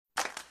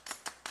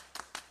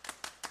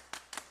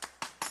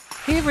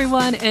Hey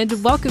everyone, and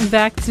welcome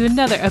back to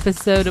another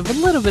episode of A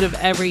Little Bit of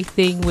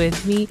Everything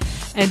with me.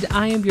 And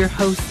I am your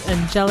host,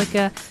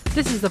 Angelica.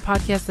 This is the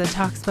podcast that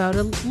talks about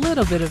a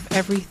little bit of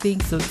everything,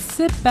 so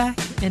sit back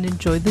and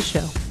enjoy the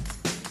show.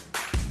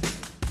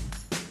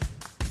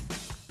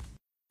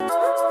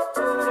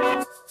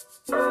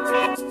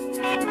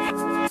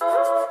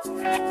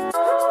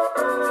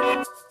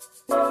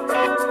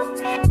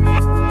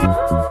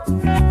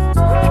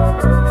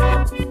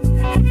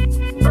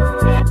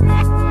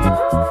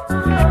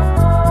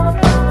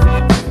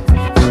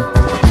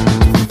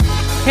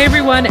 Hey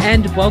everyone,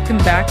 and welcome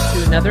back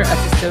to another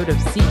episode of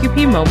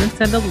CQP Moments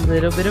and a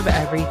Little Bit of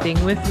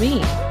Everything with me.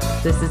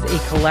 This is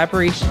a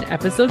collaboration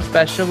episode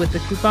special with the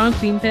Coupon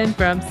Queen Pen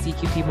from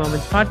CQP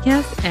Moments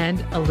podcast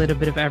and a little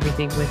bit of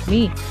everything with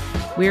me.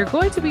 We are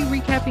going to be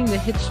recapping the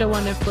hit show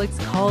on Netflix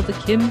called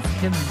Kim's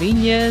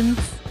Convenience.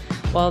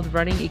 While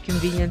running a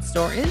convenience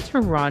store in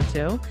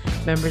Toronto,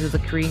 members of the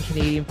Korean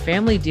Canadian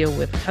family deal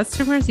with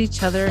customers,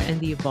 each other, and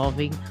the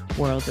evolving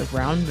world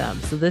around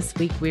them. So this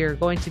week we are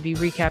going to be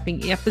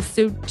recapping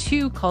episode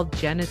 2 called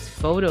Janet's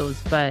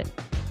Photos. But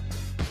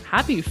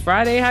happy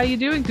Friday. How you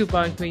doing,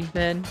 Coupon Queen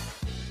Pen?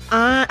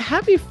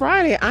 Happy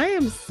Friday. I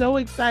am so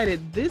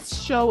excited.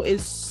 This show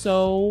is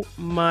so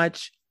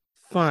much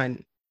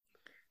fun.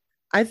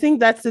 I think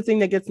that's the thing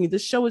that gets me.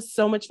 This show is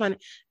so much fun.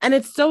 And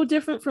it's so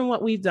different from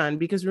what we've done.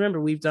 Because remember,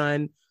 we've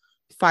done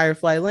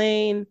Firefly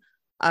Lane.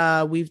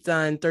 We've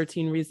done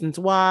 13 Reasons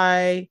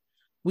Why.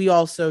 We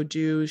also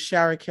do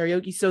shower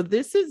karaoke. So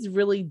this is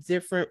really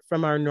different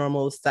from our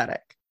normal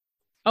aesthetic.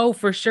 Oh,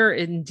 for sure.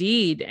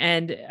 Indeed.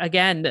 And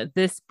again,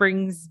 this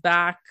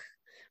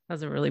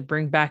doesn't really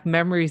bring back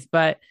memories,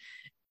 but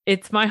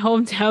it's my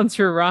hometown,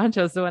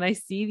 Toronto. So when I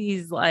see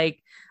these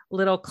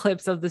little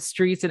clips of the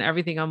streets and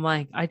everything, I'm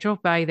like, I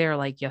drove by there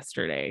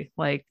yesterday.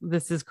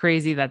 This is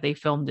crazy that they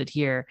filmed it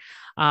here.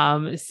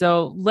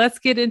 So let's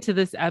get into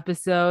this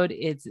episode.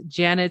 It's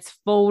Janet's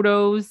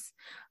Photos.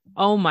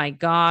 Oh my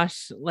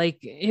gosh.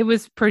 It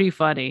was pretty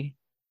funny.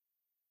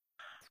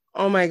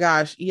 Oh my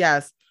gosh.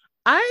 Yes.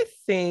 I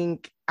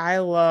think I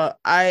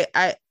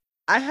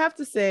have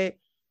to say,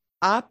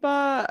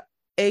 Appa,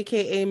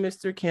 aka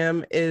Mr.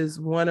 Kim, is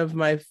one of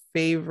my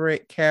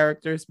favorite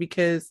characters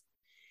because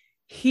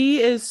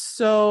he is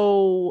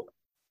so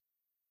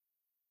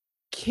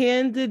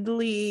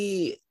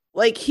candidly,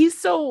 he's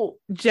so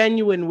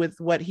genuine with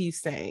what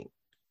he's saying.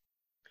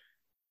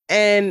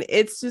 And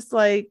it's just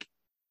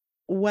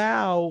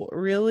wow,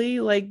 really?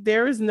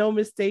 There is no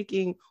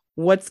mistaking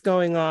what's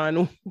going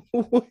on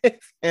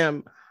with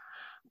him.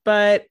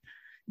 But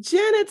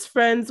Janet's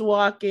friends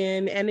walk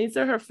in, and these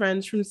are her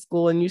friends from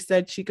school. And you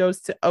said she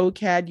goes to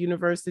OCAD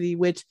University,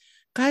 which,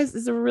 guys,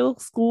 is a real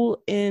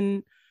school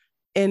in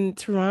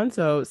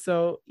Toronto.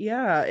 So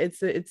yeah,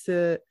 it's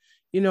a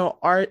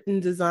art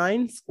and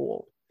design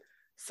school.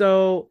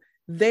 So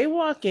they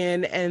walk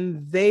in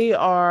and they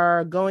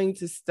are going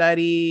to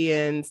study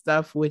and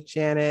stuff with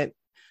Janet,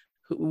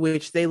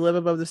 which they live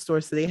above the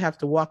store, so they have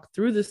to walk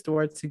through the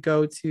store to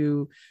go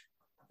to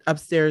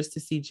upstairs to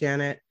see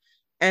Janet.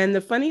 And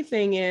the funny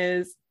thing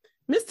is,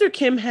 Mr.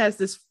 Kim has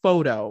this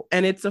photo,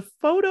 and it's a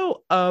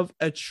photo of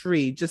a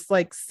tree just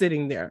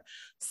sitting there.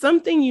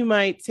 Something you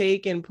might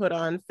take and put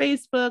on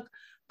Facebook,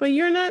 but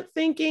you're not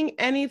thinking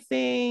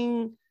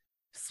anything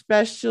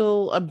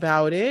special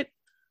about it.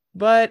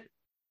 But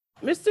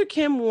Mr.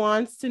 Kim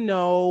wants to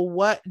know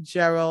what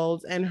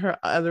Gerald and her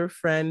other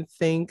friend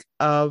think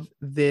of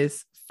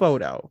this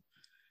photo.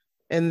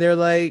 And they're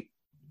like,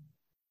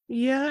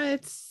 yeah,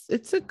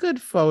 it's a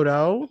good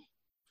photo.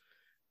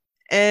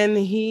 And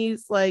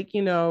he's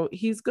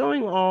he's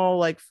going all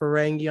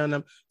Ferengi on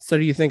them. So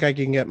do you think I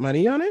can get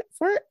money on it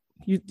for it?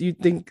 You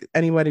think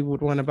anybody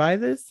would want to buy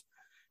this?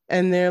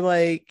 And they're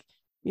like,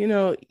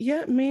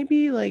 yeah,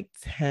 maybe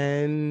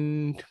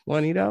 $10,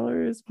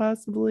 $20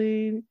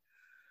 possibly.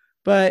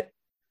 But,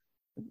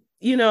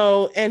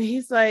 and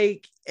he's and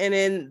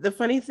then the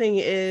funny thing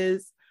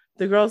is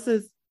the girl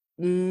says,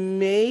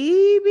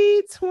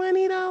 maybe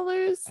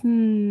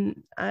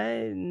 $20.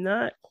 I'm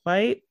not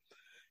quite.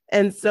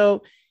 And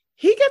so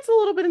he gets a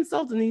little bit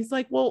insulted, and he's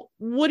like, well,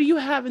 what do you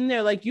have in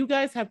there? You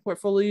guys have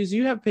portfolios,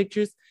 you have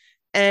pictures.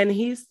 And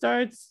she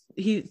starts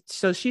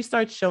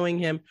showing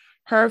him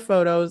her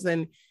photos,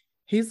 and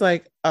he's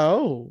like,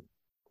 oh,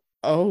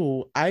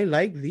 I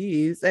like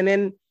these. And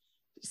then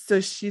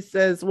so she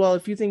says, well,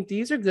 if you think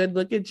these are good,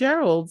 look at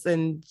Gerald's.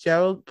 And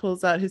Gerald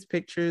pulls out his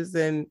pictures,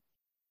 and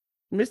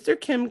Mr.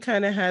 Kim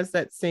kind of has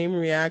that same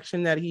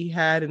reaction that he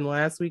had in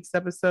last week's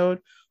episode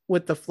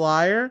with the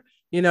flyer,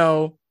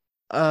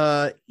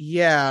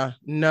 yeah,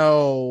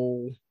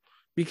 no,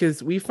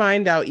 because we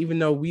find out, even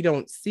though we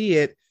don't see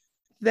it,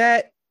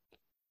 that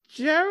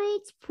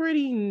Gerald's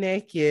pretty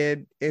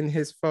naked in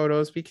his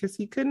photos because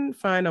he couldn't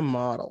find a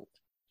model.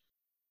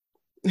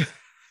 So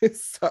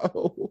it's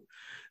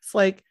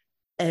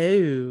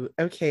oh,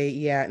 okay,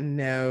 yeah,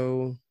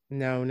 no.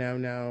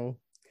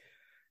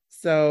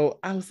 So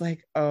I was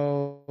like,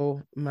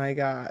 oh my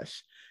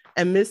gosh.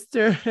 And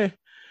Mr.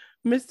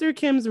 Mr.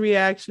 Kim's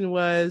reaction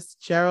was,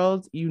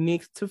 Gerald, you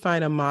need to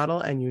find a model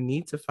and you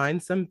need to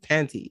find some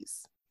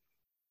panties.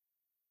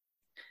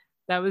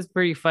 That was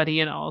pretty funny.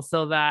 And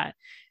also that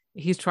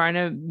he's trying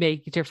to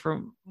make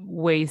different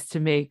ways to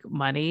make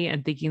money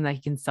and thinking that he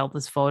can sell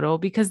this photo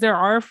because there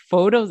are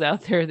photos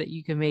out there that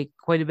you can make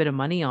quite a bit of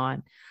money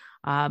on.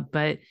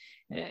 But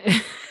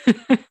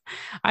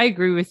I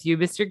agree with you.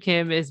 Mr.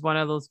 Kim is one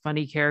of those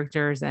funny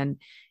characters and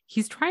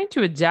he's trying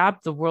to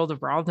adapt the world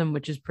around him,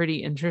 which is pretty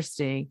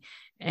interesting.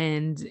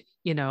 And,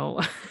 you know,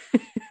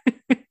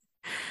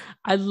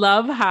 I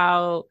love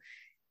how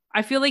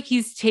I feel like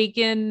he's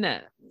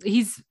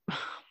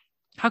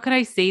how can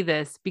I say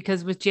this?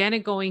 Because with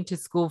Janet going to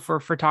school for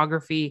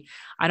photography,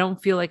 I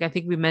don't feel like, I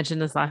think we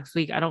mentioned this last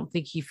week. I don't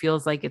think he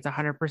feels like it's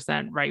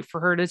 100% right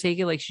for her to take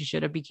it. Like she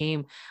should have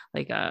became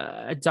like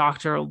a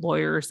doctor, a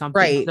lawyer or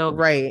something. Right, So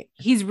right.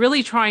 he's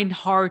really trying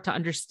hard to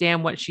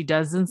understand what she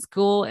does in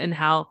school and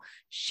how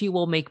she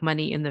will make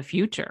money in the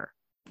future.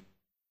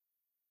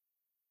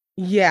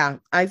 Yeah,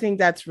 I think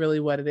that's really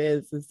what it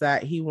is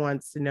that he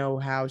wants to know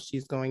how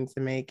she's going to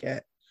make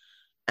it.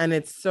 And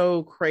it's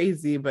so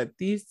crazy, but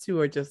these two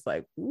are just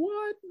like,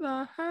 what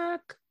the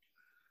heck?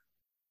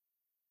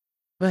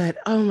 But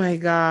oh my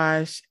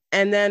gosh.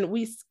 And then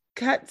we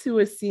cut to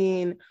a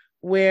scene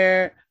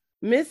where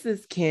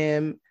Mrs.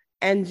 Kim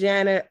and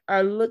Janet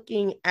are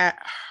looking at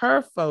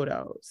her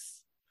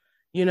photos.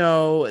 You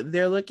know,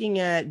 they're looking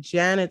at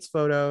Janet's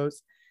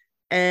photos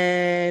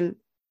and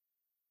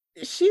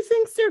she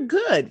thinks they're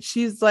good.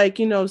 She's like,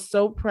 you know,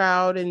 so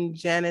proud. And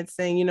Janet's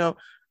saying, you know,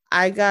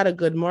 I got a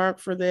good mark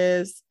for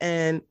this.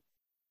 And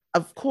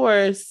of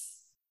course,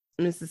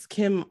 Mrs.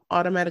 Kim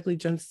automatically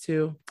jumps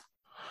to,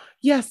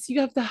 yes, you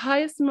have the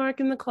highest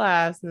mark in the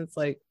class. And it's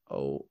like,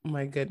 oh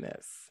my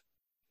goodness.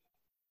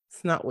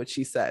 It's not what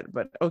she said,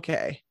 but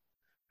okay.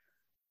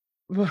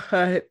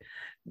 But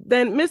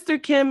then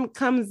Mr. Kim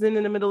comes in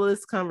the middle of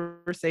this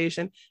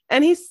conversation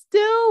and he's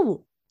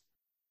still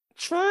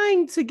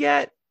trying to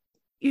get,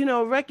 you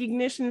know,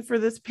 recognition for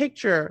this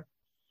picture.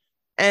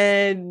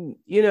 And,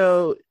 you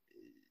know,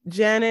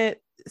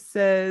 Janet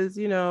says,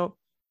 you know,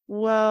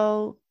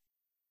 well,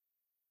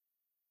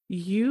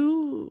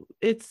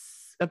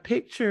 it's a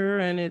picture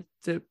and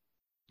the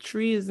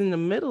tree is in the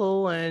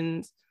middle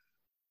and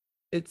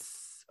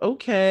it's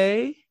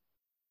okay.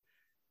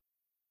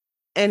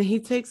 And he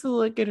takes a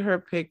look at her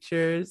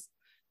pictures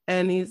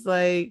and he's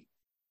like,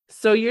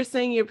 so you're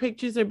saying your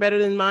pictures are better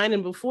than mine?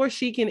 And before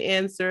she can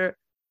answer,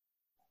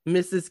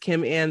 Mrs.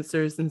 Kim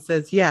answers and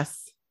says,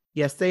 yes,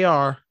 they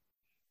are.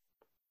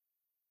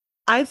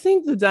 I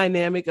think the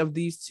dynamic of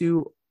these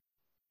two,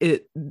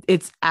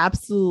 it's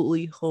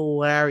absolutely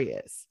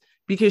hilarious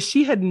because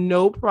she had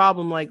no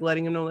problem like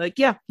letting him know, like,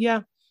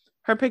 yeah,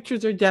 her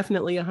pictures are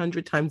definitely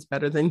 100 times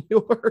better than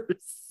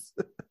yours.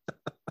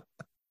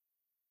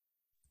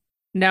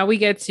 Now we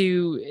get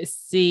to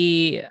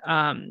see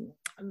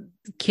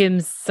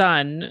Kim's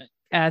son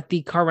at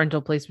the car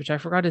rental place, which I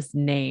forgot his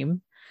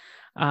name.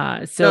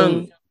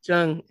 So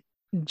Jung,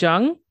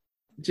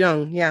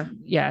 yeah.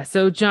 Yeah.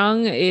 So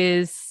Jung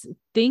is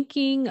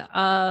thinking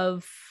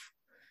of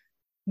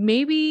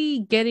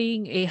maybe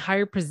getting a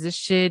higher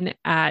position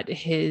at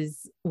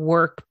his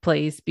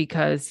workplace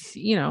because,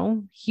 you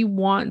know, he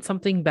wants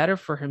something better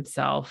for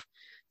himself.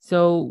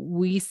 So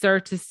we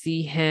start to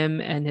see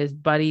him and his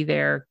buddy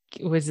there.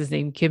 What's his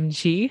name?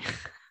 Kimchi.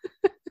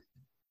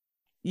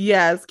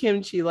 Yes,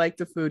 kimchi, like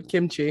the food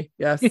kimchi.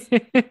 Yes.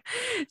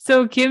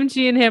 So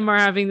Kimchi and him are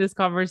having this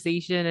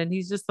conversation and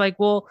he's just like,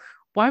 well,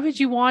 why would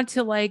you want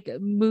to like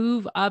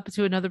move up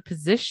to another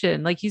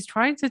position? Like he's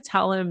trying to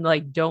tell him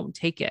like, don't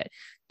take it.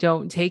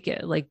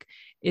 Like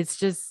it's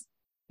just,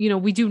 you know,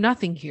 we do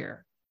nothing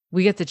here.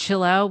 We get to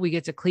chill out. We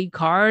get to clean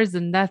cars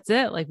and that's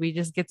it. Like we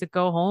just get to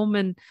go home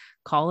and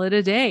call it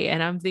a day.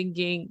 And I'm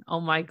thinking, oh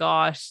my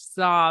gosh,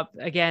 stop.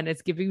 Again,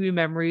 it's giving me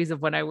memories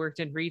of when I worked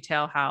in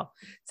retail, how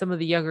some of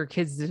the younger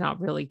kids did not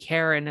really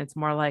care. And it's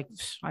more like,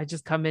 I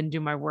just come in,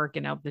 do my work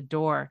and out the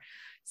door.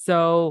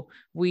 So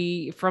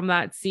from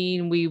that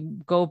scene, we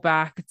go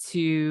back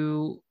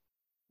to,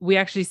 we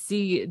actually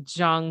see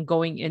Jung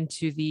going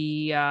into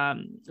the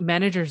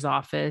manager's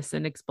office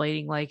and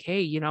explaining like,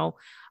 hey, you know,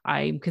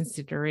 I'm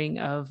considering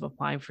of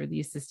applying for the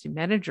assistant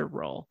manager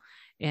role.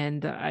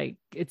 And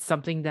it's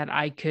something that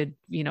I could,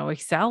 you know,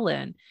 excel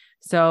in.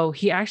 So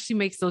he actually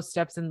makes those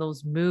steps and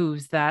those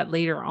moves that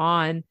later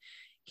on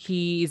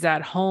he's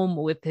at home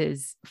with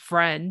his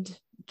friend,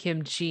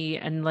 Kimchi,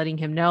 and letting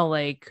him know,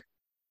 like,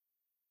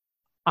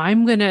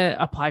 I'm going to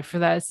apply for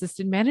that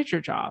assistant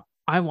manager job.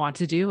 I want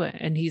to do it.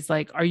 And he's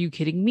like, are you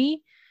kidding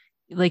me?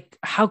 Like,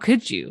 how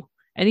could you?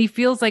 And he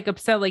feels like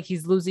upset, like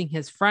he's losing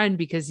his friend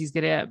because he's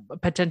going to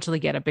potentially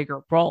get a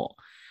bigger role.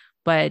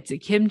 But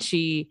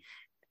Kimchi,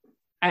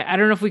 I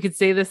don't know if we could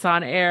say this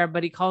on air,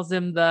 but he calls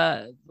him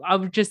I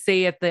would just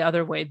say it the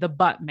other way, the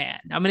butt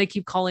man. I'm going to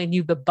keep calling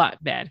you the butt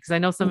man because I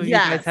know some of you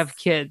guys have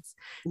kids.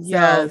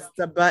 Yes,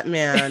 the butt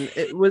man.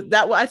 It was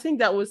that. I think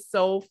that was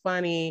so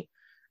funny.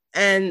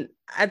 And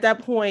at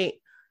that point,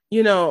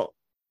 you know,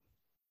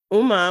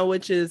 Uma,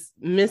 which is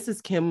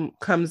Mrs. Kim,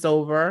 comes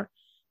over,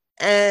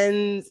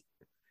 and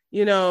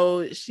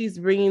she's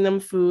bringing them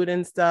food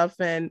and stuff,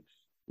 and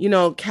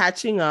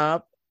catching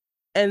up.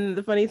 And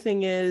the funny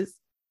thing is,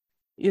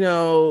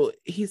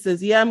 he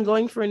says, yeah, I'm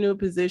going for a new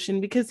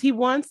position, because he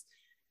wants.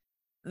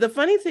 The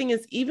funny thing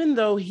is, even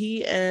though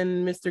he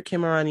and Mr.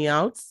 Kim are on the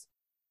outs,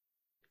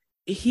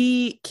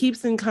 he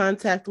keeps in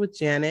contact with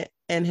Janet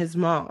and his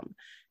mom,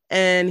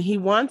 and he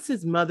wants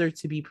his mother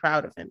to be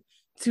proud of him,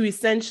 to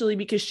essentially,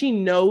 because he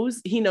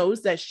knows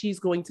that she's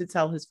going to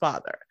tell his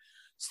father.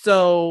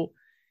 So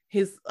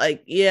he's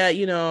like, yeah,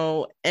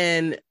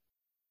 and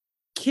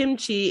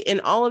Kimchi, in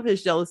all of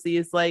his jealousy,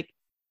 is like,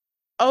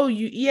 oh,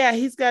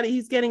 he's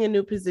getting a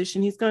new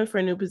position. He's going for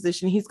a new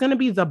position. He's going to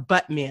be the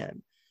butt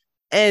man.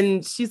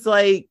 And she's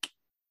like,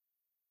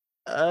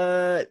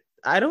 I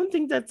don't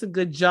think that's a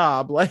good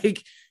job.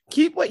 Like,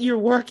 keep what you're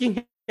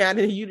working at,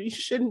 and you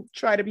shouldn't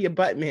try to be a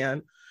butt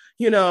man,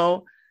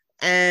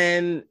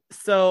 And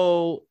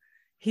so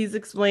he's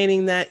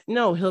explaining that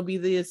no, he'll be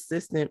the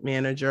assistant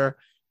manager,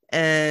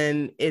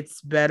 and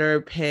it's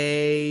better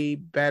pay,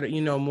 better,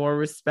 more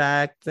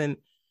respect. And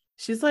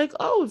she's like,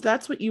 oh, if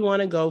that's what you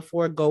want to go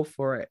for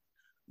it.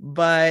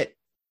 But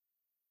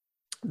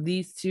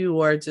these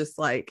two are just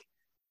like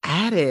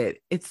at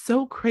it. It's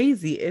so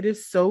crazy. It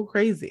is so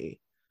crazy.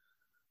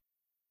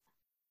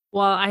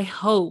 Well, I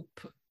hope,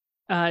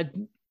 oh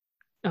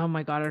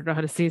my God, I don't know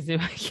how to say his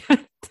name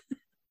again.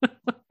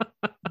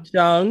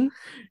 Jung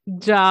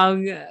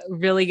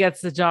really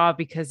gets the job,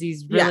 because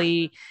he's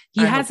really,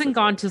 he hasn't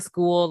gone to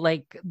school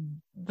like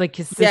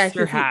his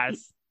sister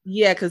has.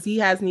 Because he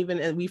hasn't even,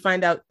 and we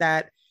find out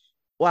that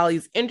while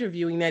he's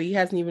interviewing, that he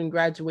hasn't even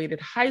graduated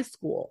high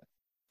school.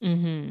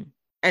 Mm-hmm.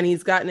 And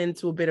he's gotten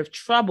into a bit of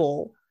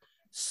trouble.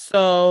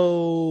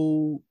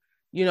 So,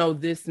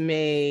 this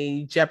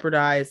may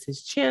jeopardize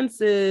his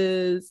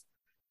chances.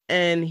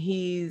 And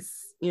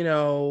he's,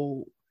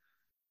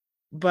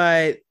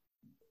 but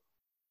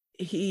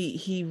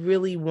he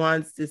really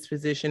wants this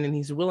position, and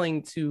he's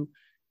willing to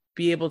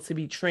be able to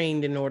be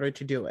trained in order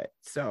to do it.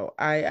 So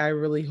I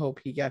really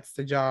hope he gets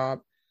the job.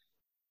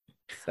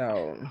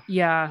 So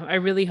yeah, I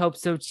really hope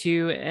so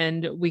too.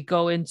 And we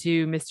go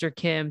into Mr.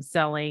 Kim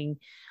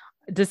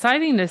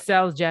deciding to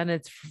sell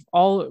Janet's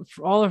all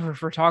of her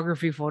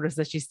photography photos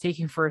that she's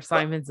taking for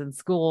assignments in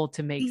school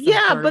to make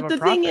but the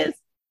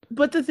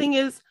thing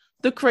is,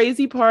 the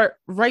crazy part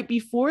right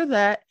before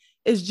that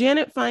is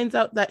Janet finds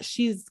out that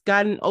she's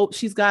got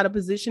a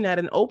position at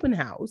an open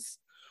house,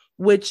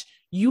 which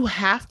you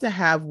have to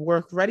have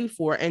work ready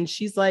for. And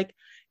she's like,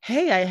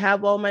 hey, I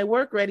have all my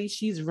work ready.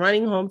 She's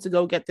running home to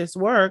go get this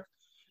work,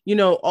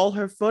 all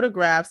her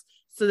photographs,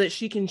 so that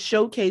she can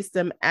showcase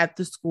them at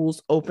the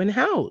school's open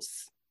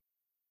house.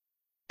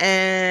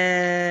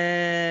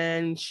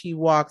 And she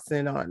walks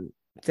in on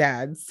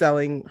Dad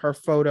selling her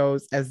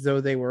photos as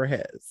though they were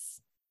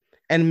his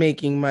and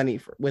making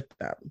money with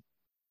them,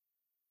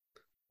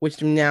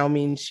 which now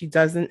means she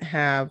doesn't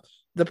have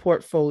the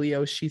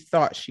portfolio she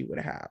thought she would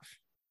have.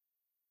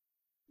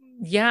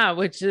 Yeah,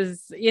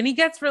 and he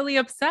gets really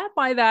upset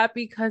by that,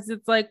 because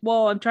it's like,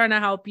 well, I'm trying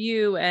to help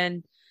you.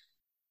 And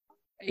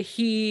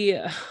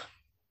they're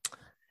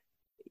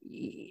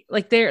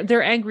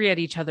angry at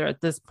each other at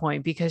this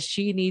point, because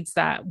she needs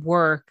that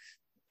work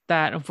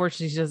that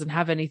unfortunately she doesn't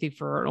have anything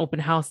for an open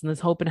house, and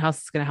this open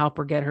house is going to help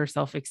her get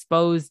herself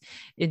exposed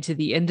into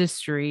the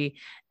industry.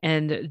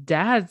 And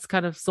Dad's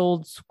kind of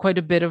sold quite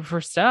a bit of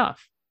her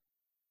stuff.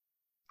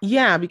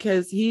 Yeah,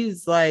 because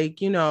he's like,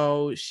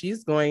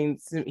 he's going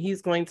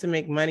to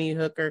make money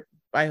hook or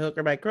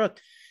by crook.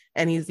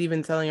 And he's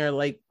even telling her,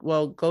 like,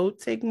 well, go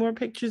take more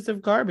pictures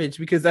of garbage,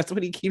 because that's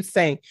what he keeps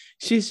saying.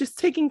 She's just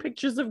taking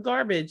pictures of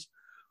garbage.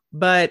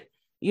 But,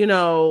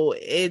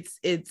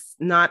 it's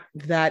not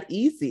that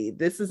easy.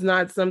 This is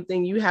not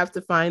something you have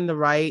to find the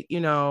right,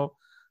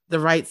 the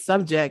right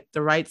subject,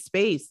 the right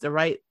space, the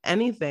right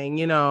anything,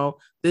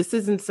 This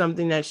isn't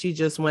something that she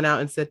just went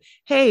out and said,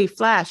 hey,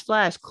 flash,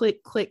 flash,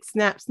 click, click,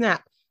 snap,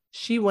 snap.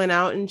 She went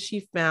out and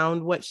she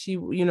found what she,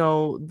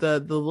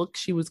 the look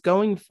she was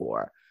going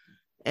for.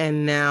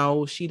 And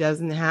now she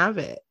doesn't have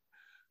it.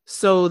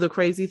 So the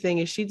crazy thing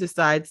is, she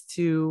decides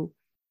to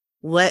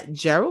let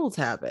Gerald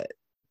have it,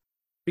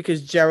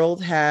 because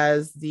Gerald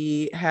has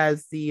the he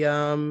has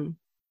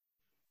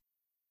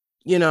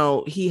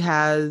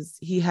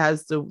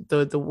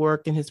the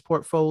work in his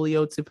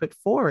portfolio to put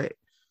for it.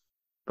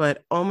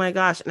 But oh my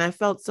gosh, and I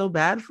felt so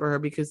bad for her,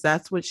 because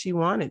that's what she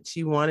wanted.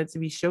 She wanted to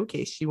be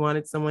showcased. She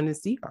wanted someone to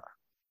see her.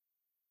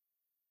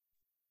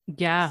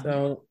 Yeah.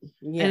 So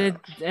yeah.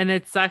 And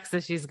it sucks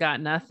that she's got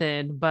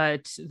nothing.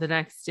 But the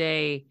next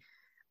day,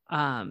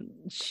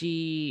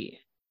 she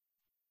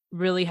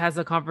really has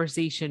a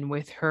conversation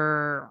with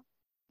her.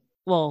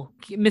 Well,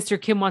 Mr.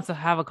 Kim wants to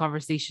have a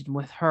conversation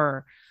with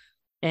her,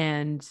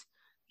 and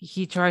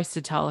he tries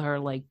to tell her,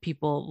 like,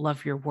 people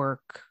love your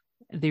work.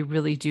 They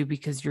really do,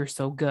 because you're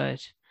so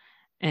good,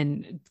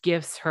 and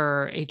gives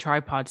her a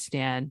tripod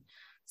stand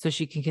so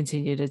she can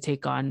continue to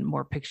take on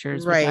more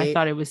pictures. Right. Which I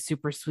thought it was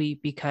super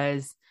sweet,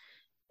 because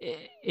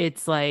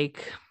it's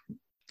like,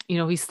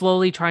 he's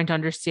slowly trying to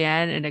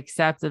understand and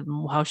accept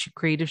how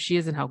creative she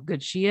is and how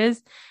good she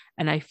is.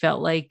 And I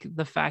felt like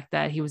the fact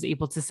that he was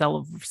able to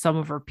sell some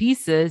of her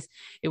pieces,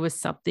 it was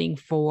something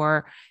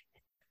for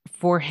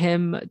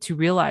him to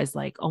realize,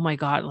 like, oh my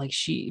God, like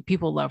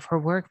people love her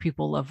work,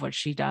 people love what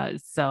she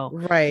does. So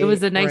it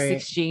was Right, a nice right.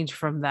 exchange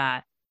from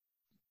that.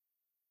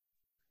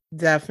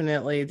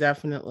 Definitely,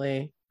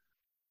 definitely.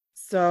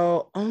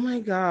 So, oh my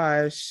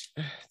gosh,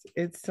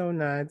 it's so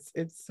nuts.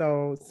 It's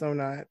so, so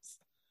nuts.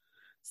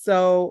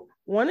 So,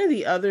 one of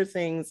the other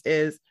things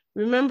is,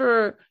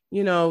 remember,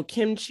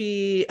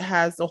 Kimchi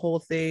has the whole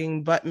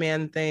thing,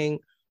 Buttman thing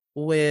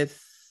with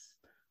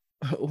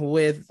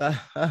with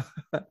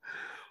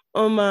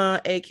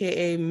Uma,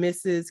 aka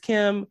Mrs.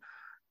 Kim,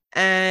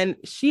 and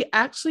she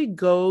actually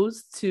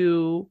goes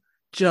to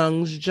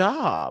Jung's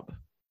job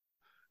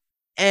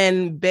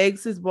and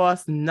begs his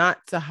boss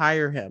not to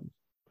hire him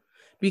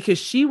because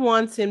she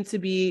wants him to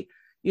be,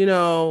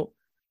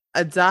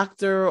 a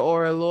doctor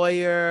or a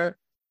lawyer.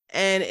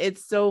 And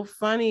it's so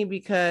funny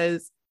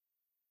because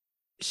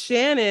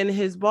Shannon,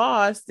 his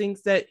boss,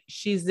 thinks that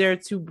she's there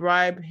to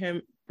bribe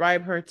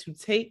her to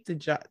take the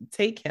job,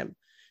 take him.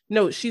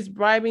 No, she's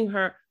bribing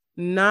her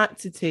not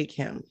to take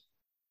him.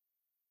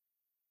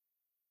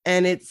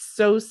 And it's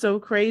so, so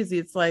crazy.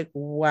 It's like,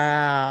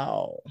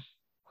 wow.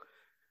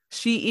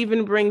 She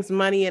even brings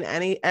money and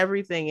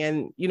everything.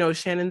 And,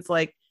 Shannon's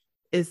like,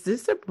 is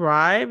this a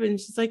bribe? And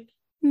she's like,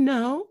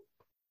 no,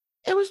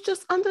 it was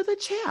just under the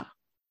chair.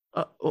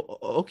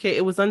 Okay,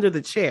 it was under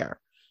the chair.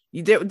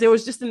 There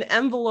was just an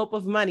envelope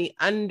of money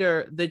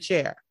under the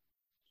chair.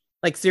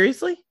 Like,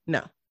 seriously?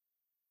 No.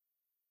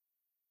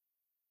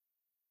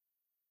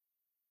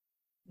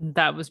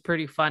 That was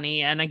pretty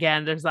funny. And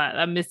again, there's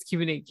a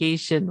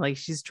miscommunication. Like,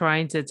 she's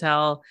trying to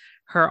tell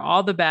her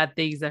all the bad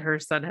things that her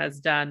son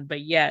has done,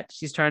 but yet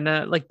she's trying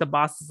to, like, the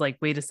boss is like,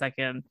 wait a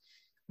second.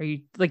 Are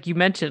you, like you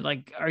mentioned,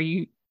 like, are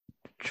you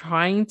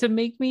trying to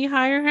make me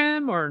hire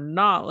him or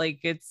not? Like,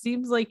 it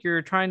seems like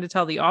you're trying to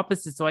tell the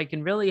opposite so I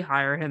can really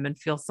hire him and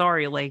feel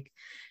sorry. Like,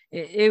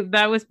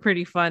 that was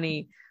pretty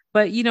funny.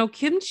 But,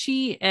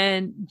 Kimchi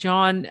and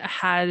John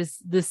has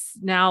this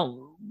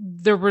now,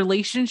 their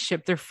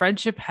relationship, their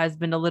friendship has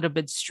been a little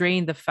bit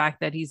strained. The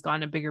fact that he's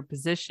gotten a bigger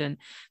position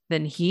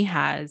than he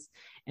has.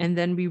 And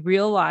then we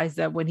realize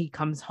that when he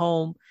comes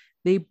home,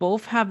 they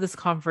both have this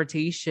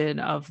confrontation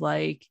of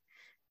like,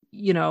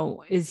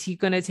 is he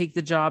going to take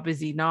the job? Is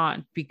he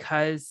not?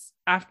 Because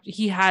after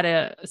he had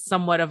a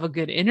somewhat of a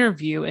good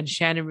interview and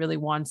Shannon really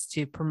wants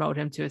to promote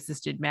him to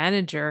assistant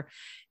manager,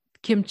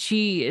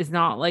 Kimchi is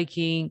not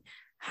liking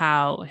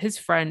how his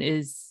friend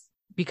is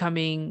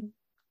becoming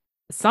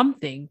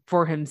something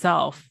for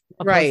himself,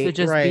 opposed to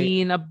just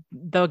being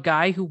the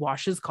guy who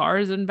washes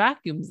cars and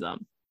vacuums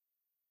them.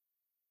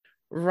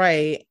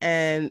 Right.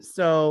 And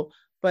so,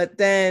 but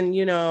then,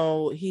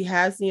 he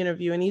has the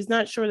interview and he's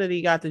not sure that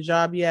he got the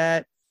job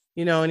yet,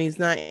 and he's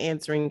not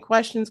answering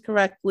questions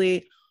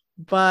correctly,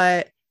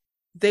 but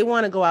they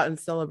want to go out and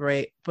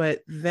celebrate.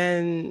 But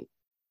then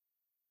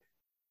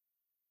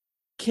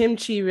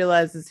Kimchi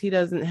realizes he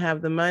doesn't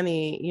have the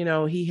money,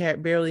 he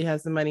barely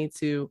has the money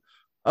to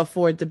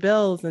afford the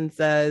bills, and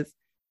says,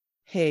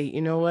 hey,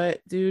 you know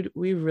what, dude,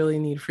 we really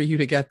need for you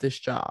to get this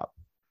job.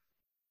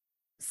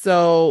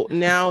 So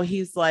now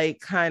he's like,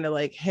 kind of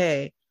like,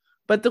 hey,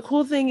 but the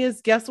cool thing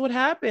is, guess what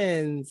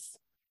happens?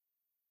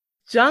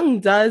 Jung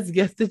does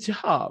get the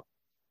job.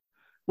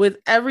 With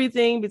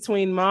everything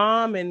between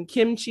mom and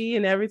Kimchi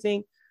and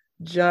everything,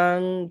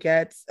 Jung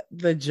gets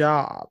the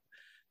job.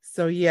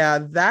 So yeah,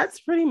 that's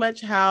pretty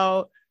much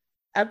how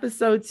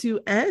episode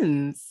 2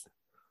 ends.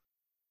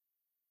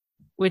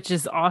 Which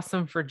is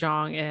awesome for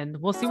Jung. And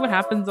we'll see what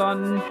happens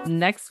on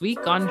next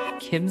week on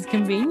Kim's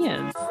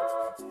Convenience.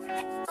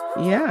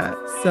 Yeah.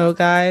 So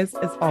guys,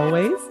 as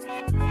always,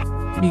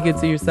 be good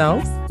to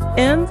yourselves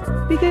and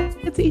be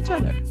good to each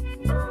other.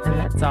 And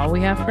that's all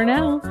we have for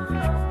now.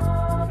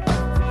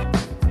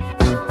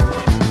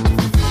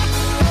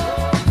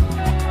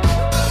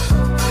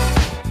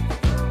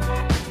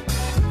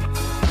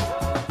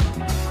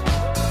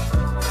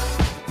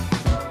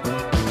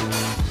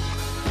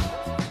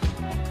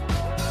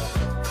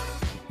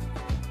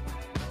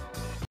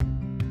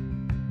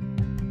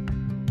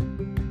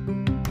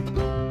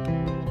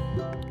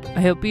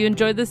 I hope you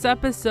enjoyed this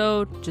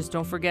episode. Just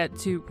don't forget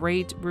to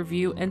rate,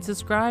 review, and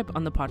subscribe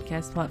on the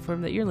podcast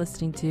platform that you're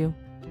listening to.